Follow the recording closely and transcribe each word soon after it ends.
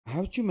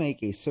How to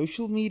make a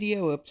social media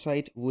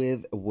website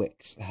with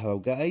Wix. Hello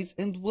guys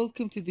and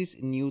welcome to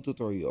this new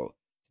tutorial.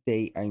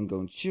 Today I'm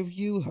going to show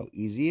you how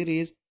easy it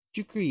is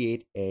to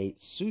create a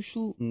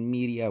social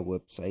media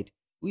website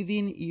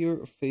within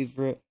your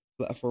favorite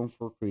platform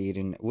for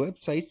creating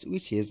websites,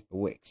 which is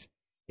Wix.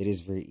 It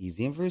is very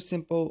easy and very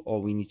simple.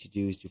 All we need to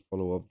do is to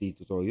follow up the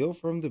tutorial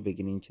from the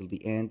beginning till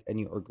the end and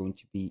you are going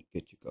to be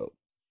good to go.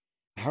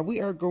 How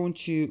we are going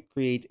to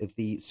create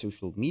the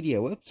social media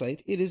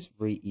website, it is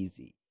very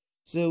easy.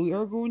 So we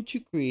are going to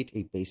create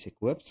a basic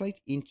website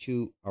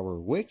into our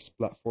Wix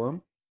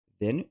platform.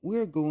 Then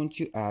we're going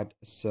to add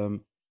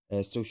some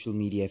social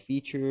media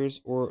features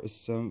or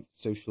some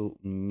social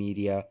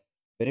media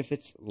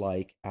benefits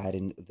like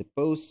adding the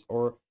posts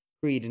or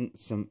creating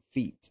some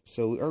feeds.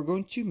 So we are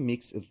going to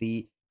mix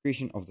the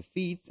creation of the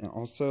feeds and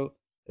also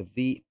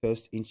the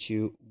posts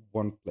into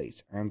one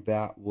place, and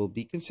that will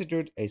be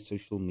considered a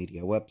social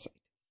media website.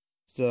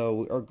 So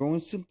we are going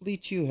simply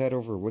to head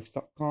over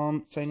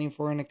wix.com, sign in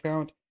for an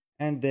account,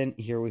 and then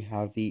here we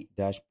have the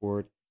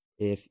dashboard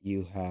if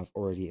you have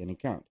already an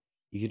account.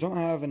 If you don't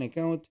have an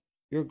account,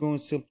 you're going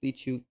simply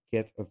to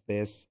get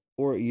this,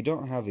 or you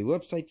don't have a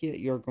website yet,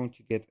 you're going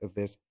to get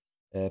this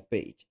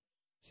page.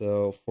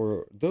 So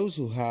for those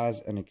who has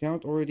an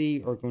account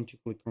already, are going to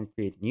click on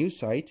create new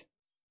site,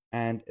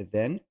 and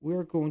then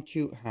we're going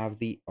to have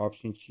the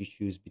option to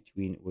choose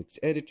between Wix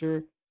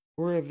editor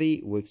or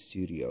the Wix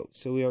Studio.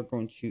 So we are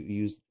going to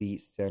use the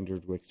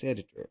standard Wix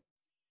editor.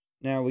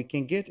 Now we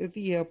can get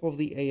the help of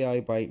the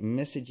AI by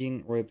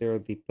messaging right there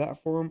the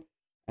platform,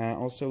 and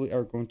also we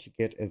are going to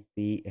get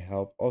the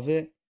help of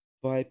it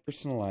by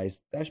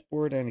personalized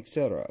dashboard and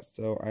etc.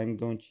 So I'm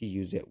going to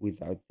use it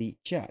without the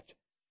chat.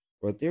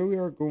 Right there we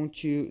are going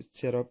to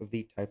set up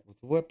the type of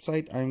the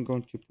website. I'm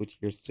going to put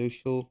here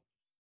social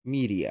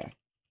media.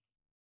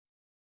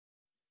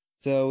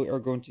 So we are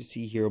going to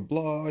see here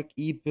blog,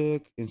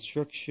 ebook,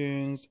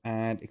 instructions,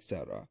 and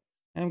etc.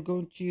 I'm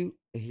going to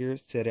here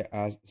set it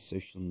as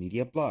social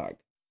media blog,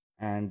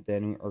 and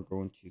then we are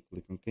going to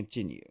click on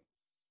continue.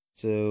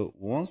 So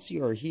once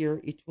you are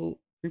here, it will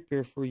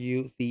prepare for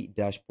you the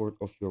dashboard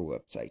of your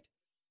website.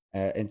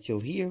 Until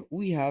here,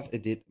 we have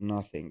did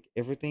nothing.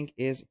 Everything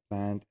is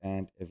planned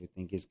and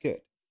everything is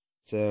good.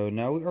 So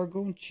now we are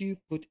going to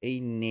put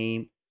a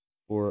name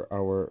for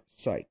our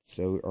site.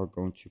 So we are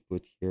going to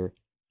put here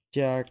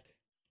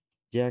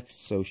Jack's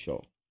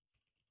socials,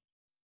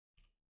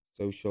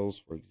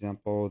 for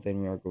example.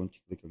 Then we are going to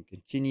click on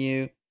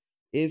continue.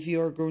 If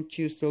you are going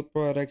to sell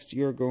products,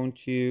 you are going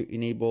to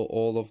enable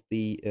all of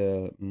the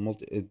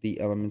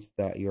elements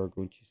that you are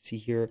going to see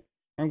here.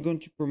 I'm going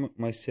to promote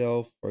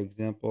myself, for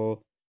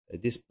example,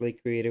 display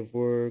creative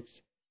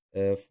works,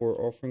 for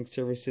offering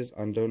services,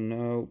 I don't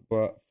know,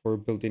 but for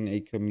building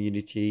a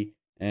community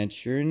and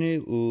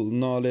sharing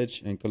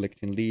knowledge and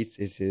collecting leads,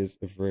 this is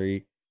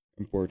very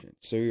important.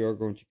 So you are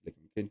going to click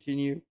on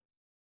continue.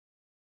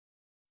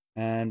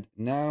 And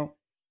now,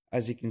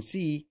 as you can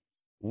see,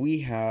 we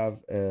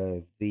have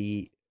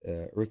the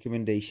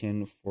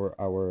recommendation for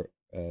our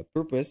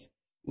purpose,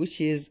 which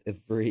is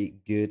very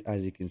good,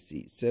 as you can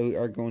see. So we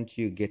are going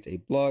to get a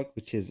blog,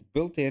 which is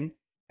built in,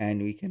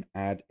 and we can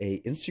add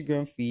a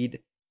Instagram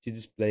feed to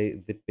display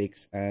the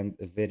pics and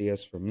the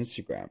videos from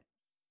Instagram.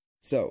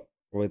 So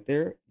right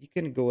there, you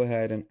can go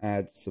ahead and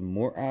add some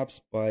more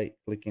apps by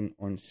clicking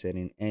on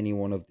setting any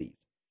one of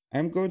these.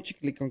 I'm going to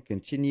click on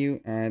continue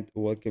and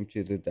welcome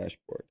to the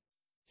dashboard.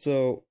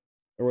 So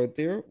right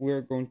there,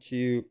 we're going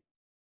to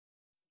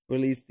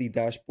release the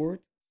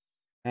dashboard,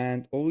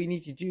 and all we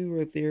need to do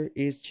right there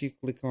is to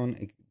click on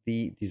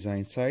the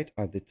design site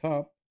at the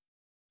top,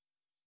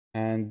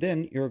 and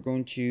then you're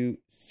going to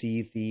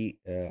see the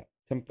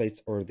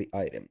templates or the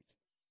items.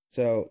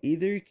 So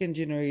either you can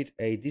generate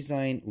a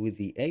design with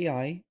the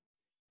AI,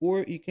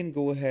 or you can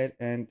go ahead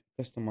and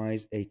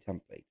customize a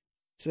template.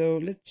 So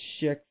let's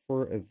check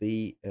for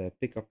the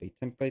pick up a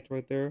template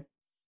right there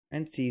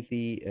and see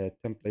the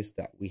templates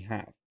that we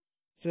have.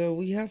 So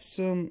we have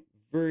some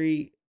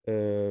very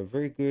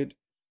good,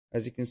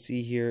 as you can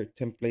see here,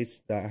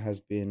 templates that has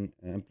been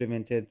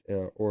implemented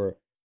or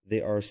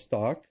they are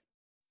stock.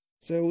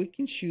 So we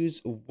can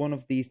choose one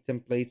of these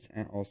templates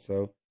and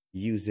also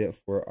use it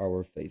for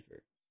our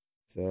favor.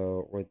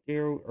 So right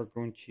there, we are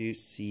going to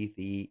see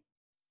the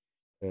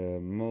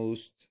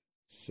most,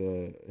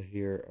 so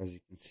here, as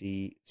you can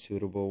see,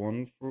 suitable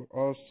one for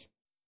us,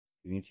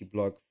 community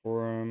blog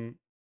forum.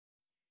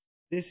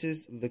 This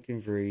is looking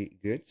very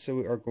good. So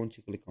we are going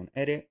to click on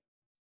edit,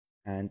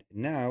 and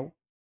now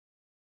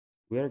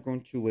we are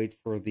going to wait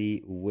for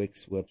the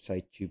Wix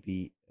website to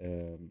be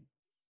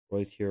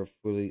right here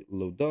fully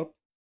load up,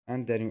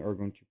 and then we are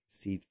going to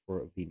proceed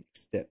for the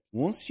next step.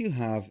 Once you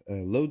have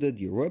loaded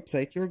your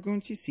website, you're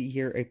going to see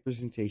here a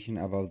presentation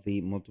about the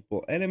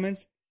multiple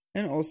elements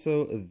and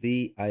also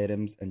the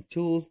items and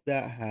tools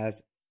that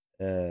has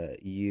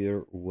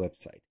your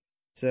website.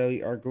 So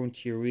you are going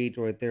to read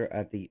right there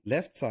at the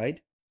left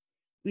side.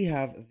 We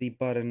have the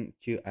button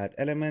to add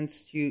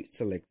elements, to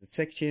select the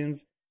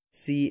sections,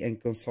 see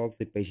and consult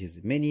the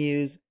page's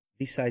menus,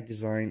 the site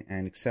design,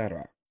 and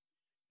etc.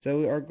 So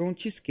we are going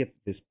to skip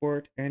this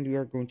part and we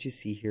are going to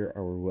see here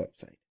our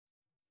website.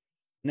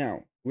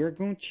 Now we're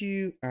going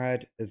to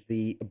add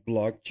the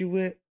blog to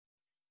it.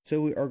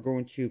 So we are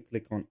going to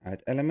click on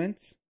add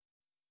elements.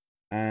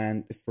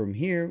 And from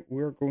here,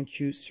 we're going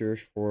to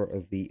search for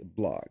the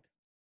blog.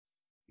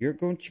 You're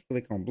going to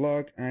click on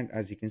blog, and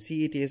as you can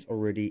see, it is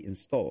already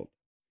installed.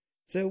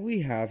 So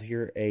we have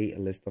here a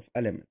list of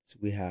elements.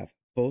 We have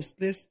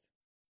post list,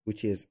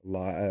 which is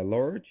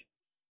large.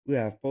 We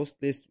have post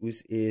list,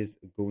 which is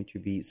going to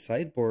be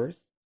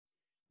sidebars.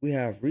 We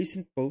have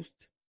recent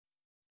post,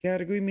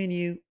 category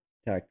menu,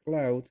 tag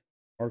cloud,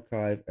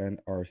 archive, and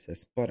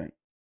RSS button.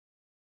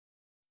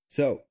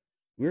 So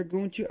we're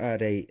going to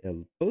add a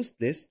post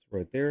list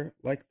right there,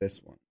 like this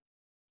one.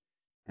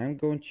 I'm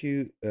going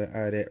to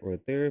add it right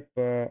there,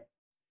 but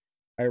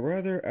I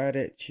rather add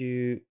it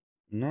to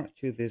not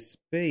to this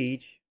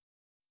page.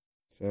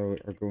 So we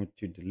are going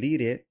to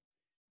delete it,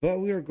 but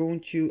we are going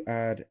to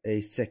add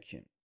a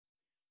section.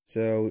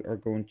 So we are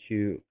going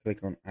to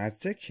click on add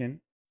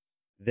section.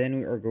 Then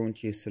we are going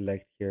to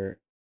select here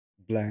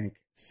blank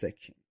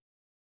section.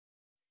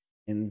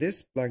 In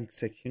this blank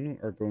section,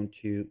 we are going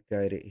to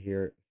guide it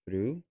here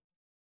through.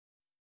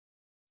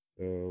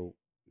 So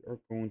we are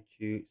going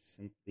to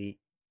simply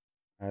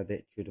add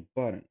it to the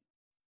button.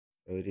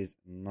 So it is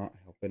not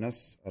helping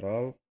us at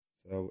all.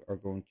 So we are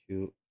going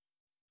to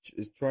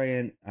just try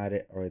and add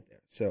it right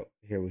there. So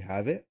here we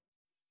have it.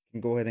 You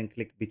can go ahead and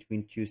click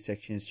between two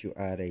sections to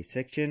add a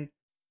section.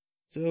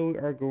 So we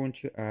are going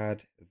to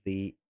add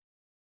the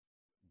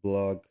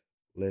blog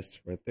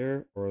list right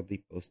there, or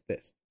the post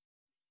list.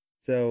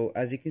 So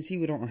as you can see,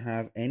 we don't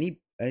have any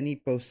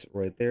posts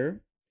right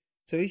there.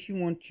 So if you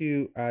want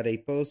to add a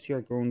post,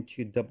 you're going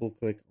to double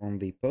click on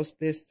the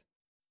post list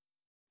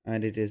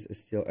and it is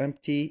still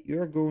empty.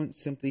 You are going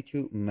simply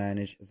to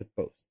manage the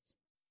posts.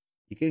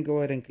 You can go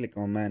ahead and click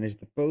on manage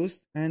the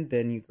post, and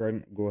then you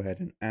can go ahead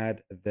and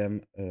add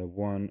them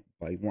one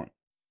by one.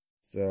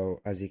 So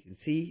as you can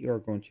see, you are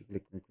going to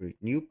click on create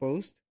new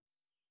post,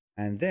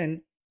 and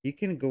then you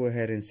can go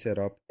ahead and set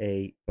up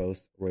a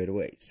post right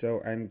away.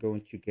 So I'm going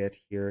to get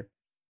here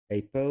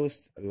a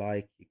post,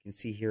 like you can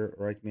see here,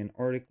 write me an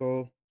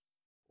article,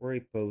 or a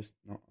post,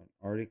 not an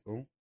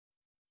article.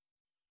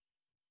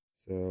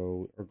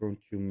 So we're going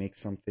to make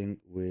something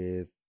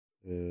with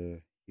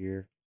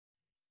here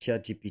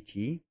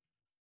ChatGPT,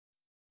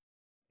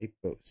 a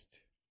post.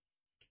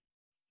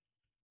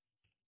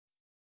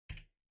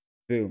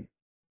 Boom.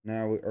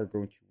 Now we are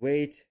going to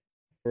wait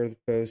for the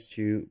post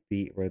to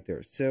be right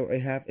there. So I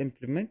have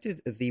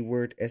implemented the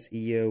word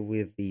SEO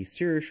with the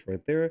search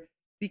right there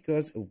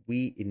because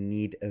we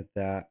need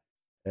that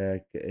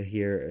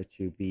here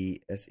to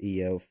be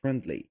SEO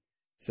friendly.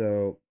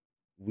 So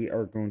we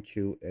are going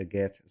to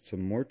get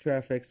some more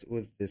traffics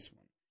with this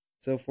one.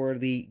 So for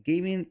the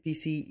gaming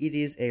PC, it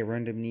is a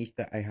random niche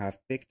that I have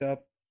picked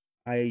up.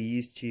 I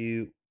used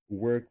to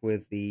work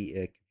with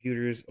the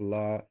computers a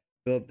lot,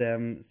 build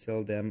them,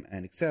 sell them,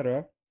 and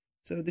etc.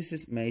 So this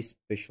is my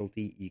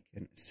specialty, you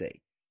can say.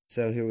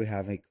 So here we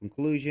have a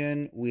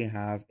conclusion, we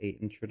have an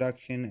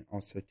introduction,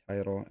 also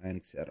title, and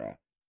etc.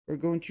 We're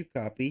going to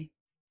copy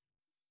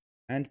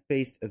and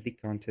paste the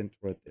content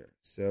right there.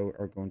 So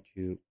we're going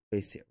to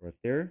paste it right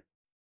there.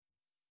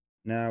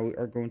 Now we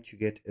are going to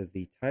get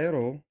the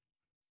title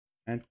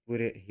and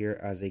put it here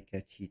as a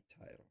catchy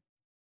title.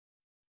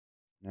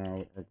 Now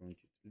we are going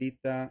to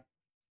delete that.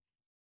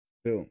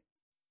 Boom.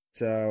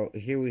 So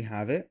here we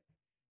have it.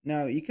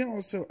 Now you can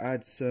also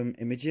add some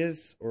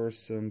images or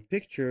some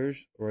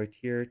pictures right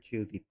here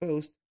to the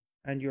post,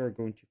 and you are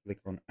going to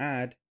click on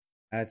add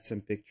some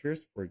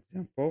pictures. For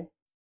example,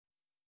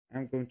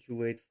 I'm going to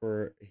wait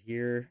for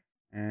here,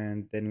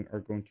 and then we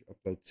are going to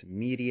upload some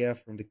media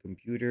from the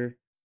computer.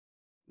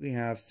 We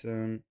have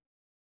some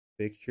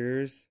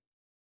pictures.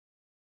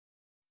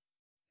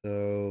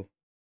 So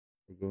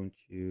we're going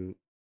to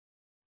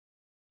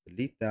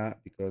delete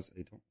that because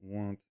I don't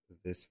want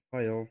this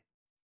file.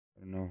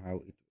 I don't know how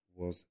it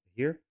was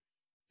here.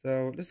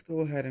 So let's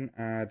go ahead and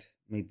add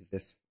maybe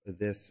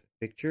this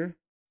picture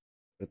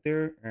right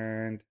there,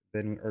 and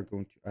then we are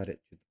going to add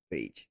it to the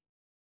page.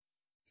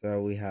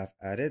 So we have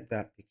added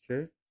that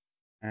picture,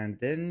 and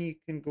then you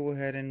can go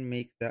ahead and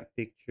make that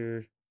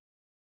picture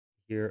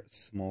here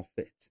small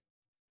fit.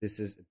 This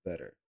is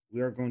better.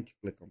 We are going to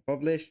click on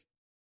publish,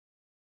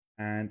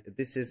 and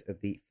this is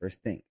the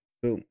first thing.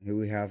 Boom, here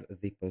we have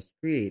the post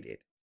created.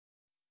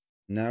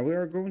 Now we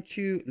are going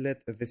to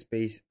let this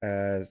page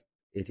as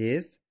it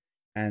is,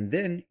 and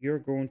then you're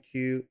going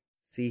to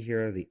see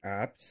here the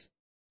apps,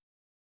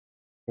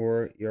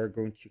 or you're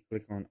going to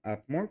click on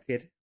app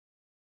market,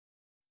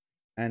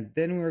 and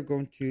then we're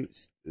going to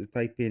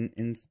type in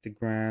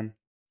Instagram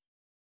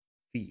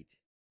feed.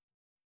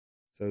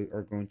 So we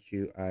are going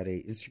to add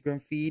a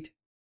Instagram feed.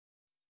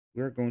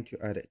 We're going to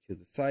add it to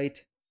the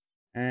site,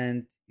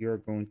 and you're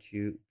going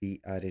to be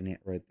adding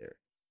it right there.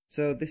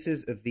 So this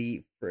is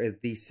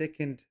the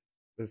second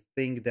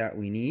thing that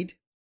we need,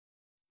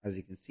 as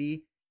you can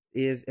see,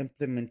 is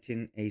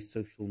implementing a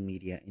social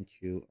media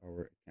into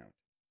our account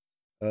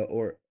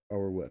or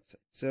our website.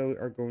 So we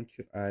are going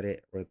to add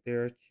it right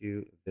there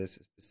to this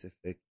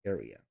specific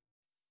area.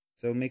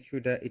 So make sure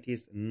that it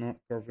is not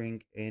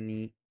covering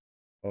any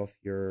of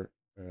your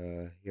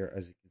here,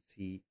 as you can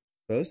see,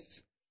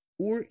 posts.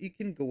 Or you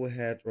can go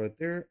ahead right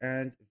there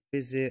and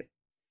visit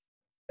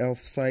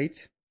Elf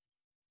site.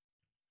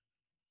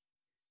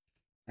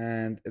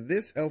 And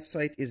this Elf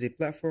site is a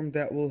platform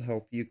that will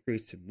help you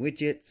create some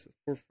widgets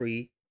for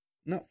free.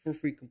 Not for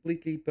free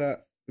completely,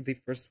 but the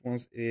first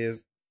ones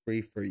is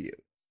free for you.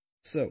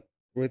 So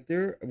right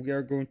there, we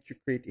are going to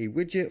create a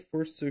widget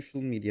for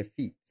social media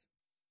feeds.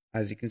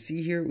 As you can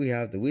see here, we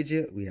have the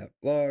widget, we have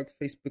blog,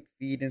 Facebook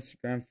feed,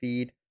 Instagram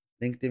feed,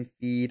 LinkedIn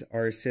feed,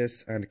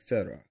 RSS, and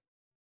etc.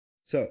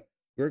 So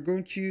we're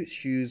going to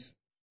choose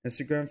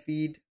Instagram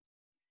feed,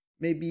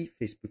 maybe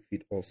Facebook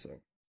feed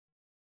also.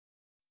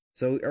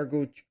 So we are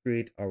going to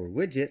create our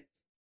widget,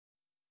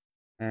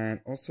 and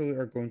also we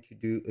are going to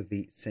do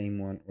the same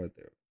one right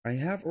there. I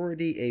have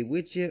already a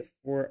widget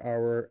for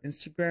our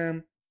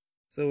Instagram,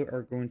 so we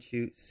are going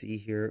to see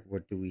here,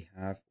 what do we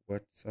have?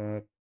 What's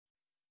up?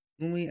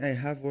 Only I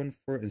have one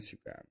for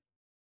Instagram.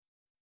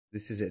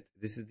 This is it.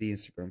 This is the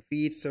Instagram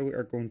feed. So we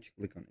are going to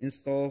click on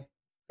install,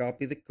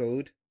 copy the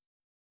code.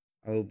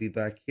 I will be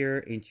back here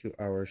into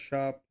our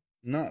shop,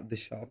 not the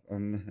shop.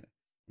 I'm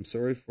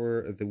sorry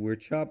for the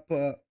word shop,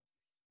 but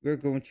we're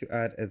going to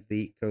add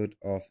the code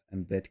of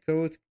embed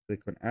code.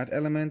 Click on add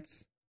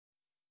elements.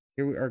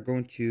 Here we are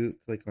going to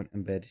click on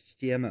embed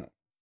HTML.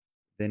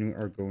 Then we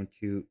are going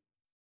to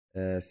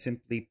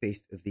simply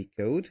paste the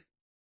code.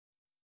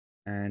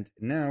 And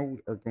now we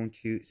are going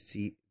to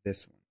see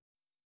this one.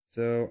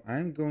 So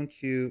I'm going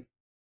to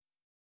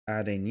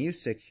add a new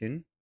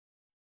section,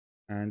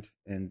 and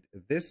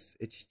this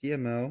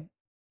HTML,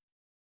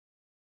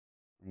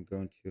 I'm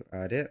going to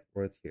add it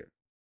right here.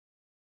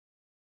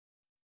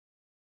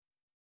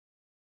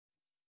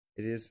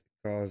 It is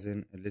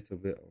causing a little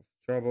bit of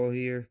trouble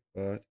here,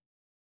 but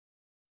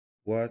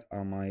what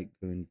am I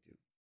going to do?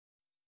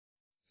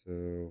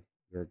 So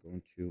we're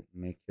going to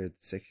make here the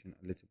section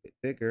a little bit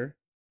bigger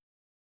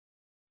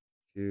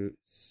to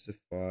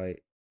specify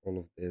all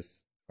of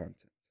this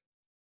content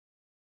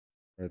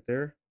right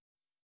there.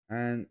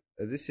 And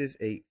this is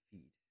a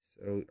feed,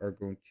 so we are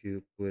going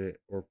to put it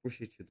or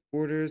push it to the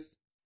borders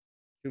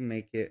to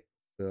make it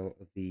fill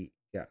the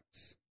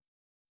gaps.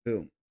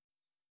 Boom.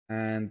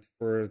 And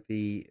for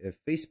the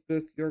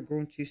Facebook, you're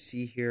going to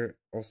see here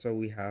also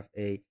we have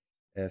a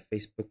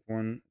Facebook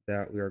one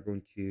that we are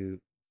going to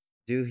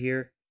do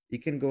here. You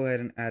can go ahead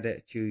and add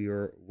it to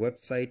your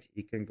website.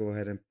 You can go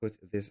ahead and put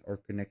this or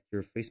connect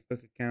your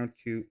Facebook account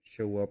to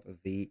show up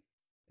the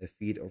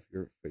feed of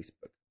your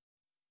Facebook.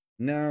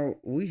 Now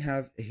we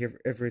have here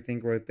everything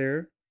right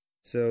there.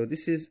 So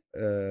this is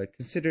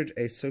considered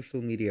a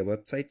social media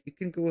website. You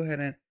can go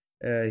ahead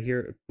and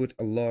here put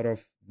a lot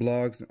of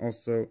blogs, and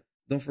also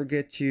don't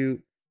forget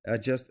to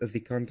adjust the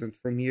content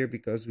from here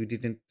because we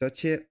didn't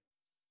touch it.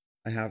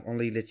 I have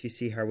only let you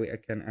see how I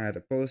can add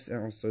a post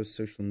and also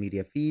social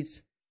media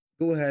feeds.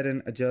 Go ahead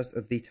and adjust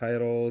the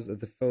titles,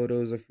 the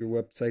photos of your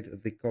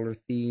website, the color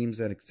themes,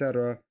 and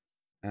etc.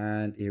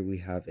 And here we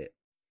have it.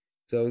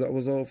 So that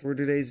was all for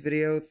today's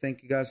video.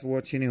 Thank you guys for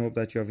watching. I hope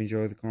that you have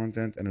enjoyed the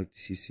content, and I hope to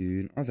see you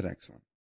soon on the next one.